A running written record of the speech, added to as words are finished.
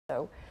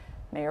So,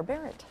 Mayor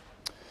Barrett.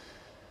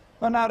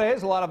 Well,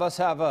 nowadays, a lot of us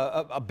have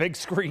a big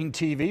screen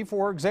TV,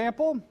 for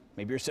example.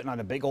 Maybe you're sitting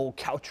on a big old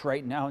couch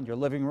right now in your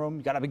living room.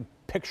 You got a big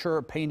picture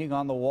or painting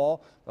on the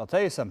wall. But I'll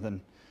tell you something.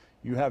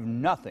 You have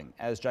nothing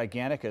as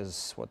gigantic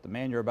as what the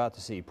man you're about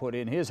to see put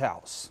in his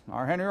house.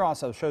 Our Henry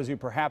also shows you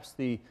perhaps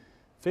the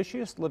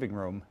fishiest living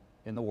room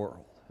in the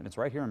world. And it's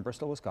right here in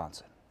Bristol,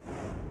 Wisconsin.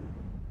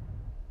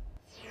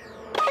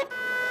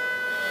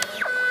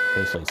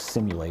 Basically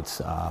simulates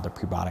the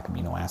prebiotic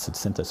amino acid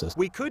synthesis.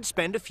 We could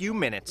spend a few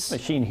minutes. This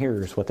machine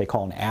here is what they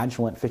call an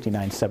Agilent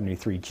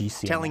 5973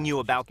 GC. Telling you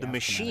about the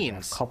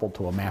machines coupled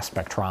to a mass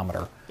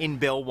spectrometer in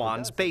Bill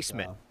Wan's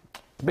basement.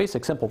 The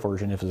basic simple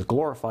version is a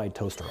glorified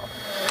toaster oven.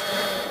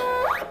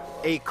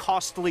 A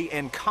costly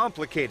and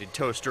complicated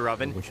toaster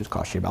oven, which has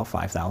cost you about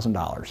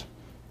 $5,000.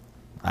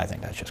 I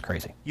think that's just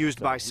crazy.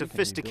 Used by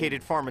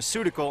sophisticated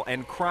pharmaceutical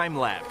and crime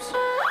labs.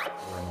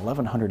 An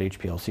 1100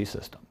 HPLC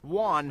system.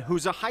 Wan,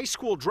 who's a high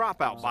school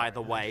dropout, by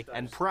the way,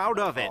 and proud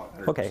of it.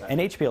 Okay, an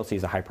HPLC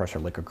is a high-pressure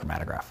liquid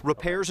chromatograph.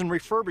 Repairs and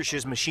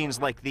refurbishes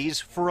machines like these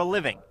for a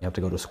living. You have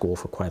to go to school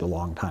for quite a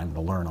long time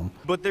to learn them.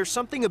 But there's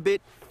something a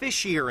bit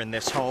fishier in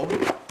this home.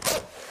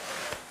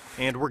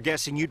 And we're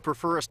guessing you'd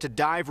prefer us to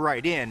dive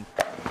right in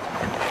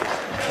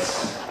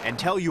and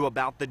tell you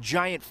about the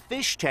giant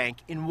fish tank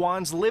in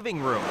Wan's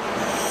living room.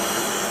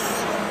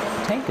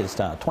 The tank is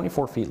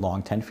 24 feet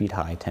long, 10 feet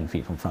high, 10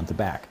 feet from front to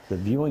back. The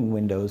viewing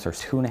windows are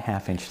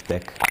 2.5 inch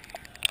thick.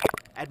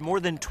 At more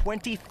than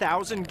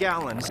 20,000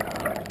 gallons,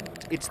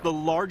 it's the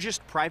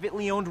largest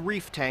privately owned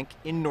reef tank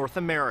in North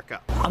America.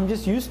 I'm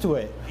just used to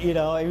it. You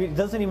know, it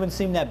doesn't even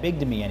seem that big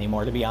to me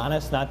anymore, to be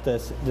honest, not to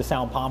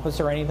sound pompous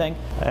or anything.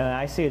 And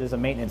I see it as a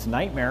maintenance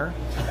nightmare,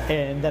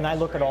 and then I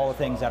look at all the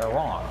things that are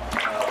wrong.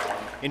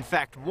 In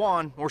fact,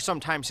 Wan, or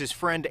sometimes his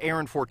friend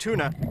Aaron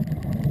Fortuna,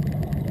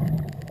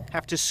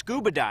 have to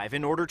scuba dive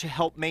in order to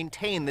help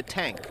maintain the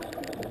tank.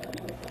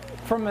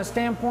 From a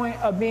standpoint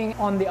of being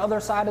on the other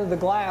side of the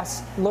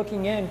glass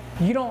looking in,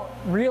 you don't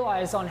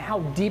realize on how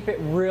deep it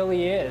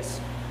really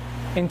is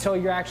until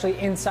you're actually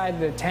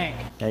inside the tank.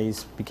 Yeah,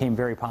 he's became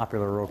very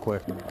popular real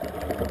quick.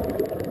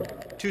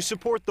 To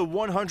support the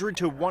 100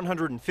 to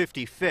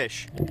 150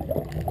 fish,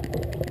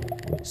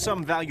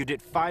 some valued at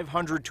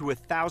 $500 to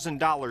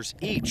 $1,000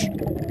 each.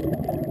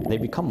 They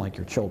become like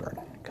your children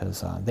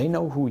because they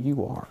know who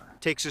you are.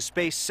 Takes a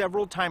space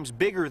several times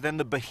bigger than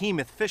the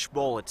behemoth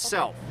fishbowl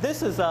itself.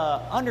 This is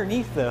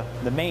underneath the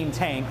main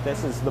tank.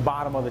 This is the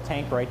bottom of the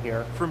tank right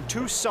here. From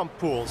 2 sump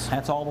pools.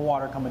 That's all the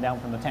water coming down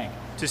from the tank.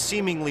 To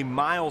seemingly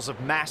miles of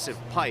massive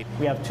pipe.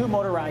 We have 2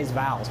 motorized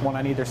valves, one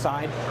on either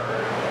side.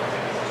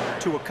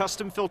 To a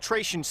custom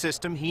filtration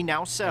system he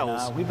now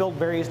sells. We build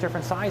various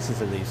different sizes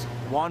of these.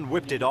 Wan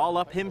whipped it all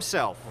up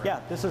himself.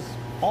 Yeah, this is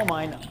all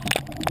mine.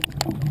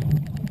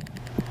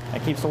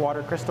 That keeps the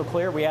water crystal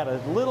clear. We add a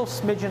little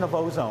smidgen of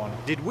ozone.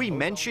 Did we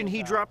mention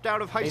he dropped out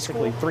of high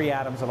school? Basically 3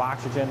 atoms of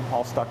oxygen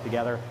all stuck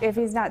together. If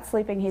he's not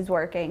sleeping, he's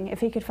working.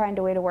 If he could find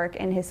a way to work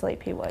in his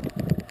sleep, he would.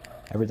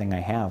 Everything I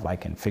have I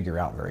can figure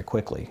out very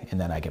quickly, and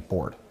then I get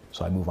bored.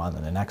 So I move on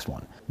to the next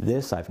one.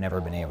 This I've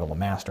never been able to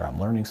master. I'm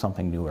learning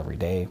something new every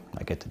day.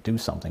 I get to do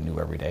something new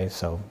every day,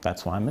 so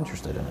that's why I'm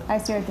interested in it. I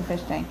stare at the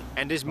fish tank.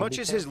 And as much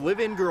as his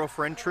live-in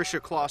girlfriend,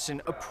 Tricia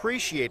Clausen,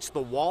 appreciates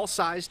the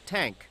wall-sized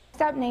tank,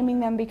 Stop naming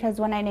them because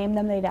when I name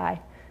them, they die.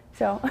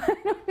 So I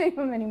don't name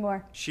them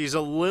anymore. she's a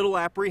little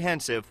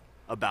apprehensive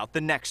about the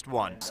next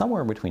one.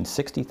 Somewhere between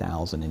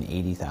 60,000 and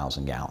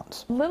 80,000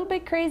 gallons. A little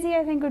bit crazy,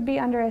 I think, would be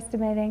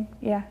underestimating,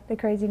 yeah, the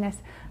craziness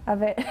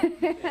of it.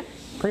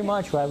 Pretty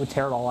much, I would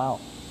tear it all out.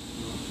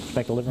 Just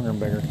make the living room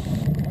bigger.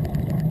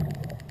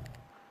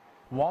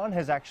 Wan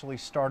has actually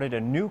started a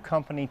new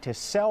company to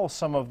sell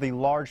some of the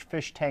large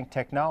fish tank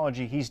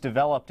technology he's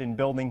developed in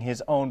building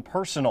his own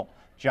personal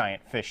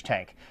giant fish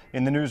tank.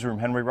 In the newsroom,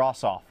 Henry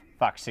Rossoff,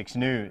 Fox 6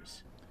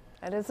 News.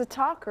 That is a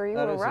talker. You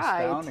were right.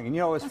 That is astounding. And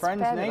you know his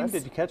friend's name? fabulous.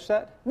 Did you catch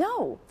that?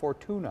 No.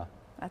 Fortuna.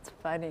 That's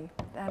funny.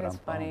 That is Ba-dum-bum.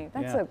 funny.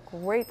 That's Yeah. a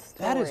great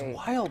story. That is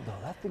wild, though.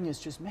 That thing is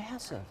just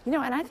massive. You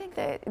know, and I think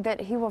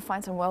that he will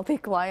find some wealthy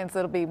clients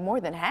that'll be more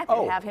than happy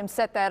Oh, to have him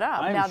set that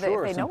up. I'm now sure that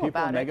if they some know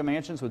people in about mega it.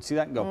 mansions would see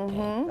that and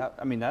go, that,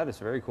 I mean, that is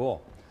very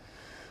cool.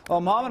 Well,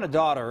 a mom and a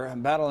daughter are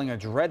battling a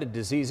dreaded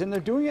disease, and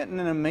they're doing it in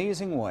an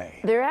amazing way.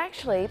 They're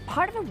actually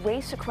part of a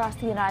race across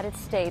the United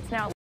States.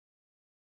 Now,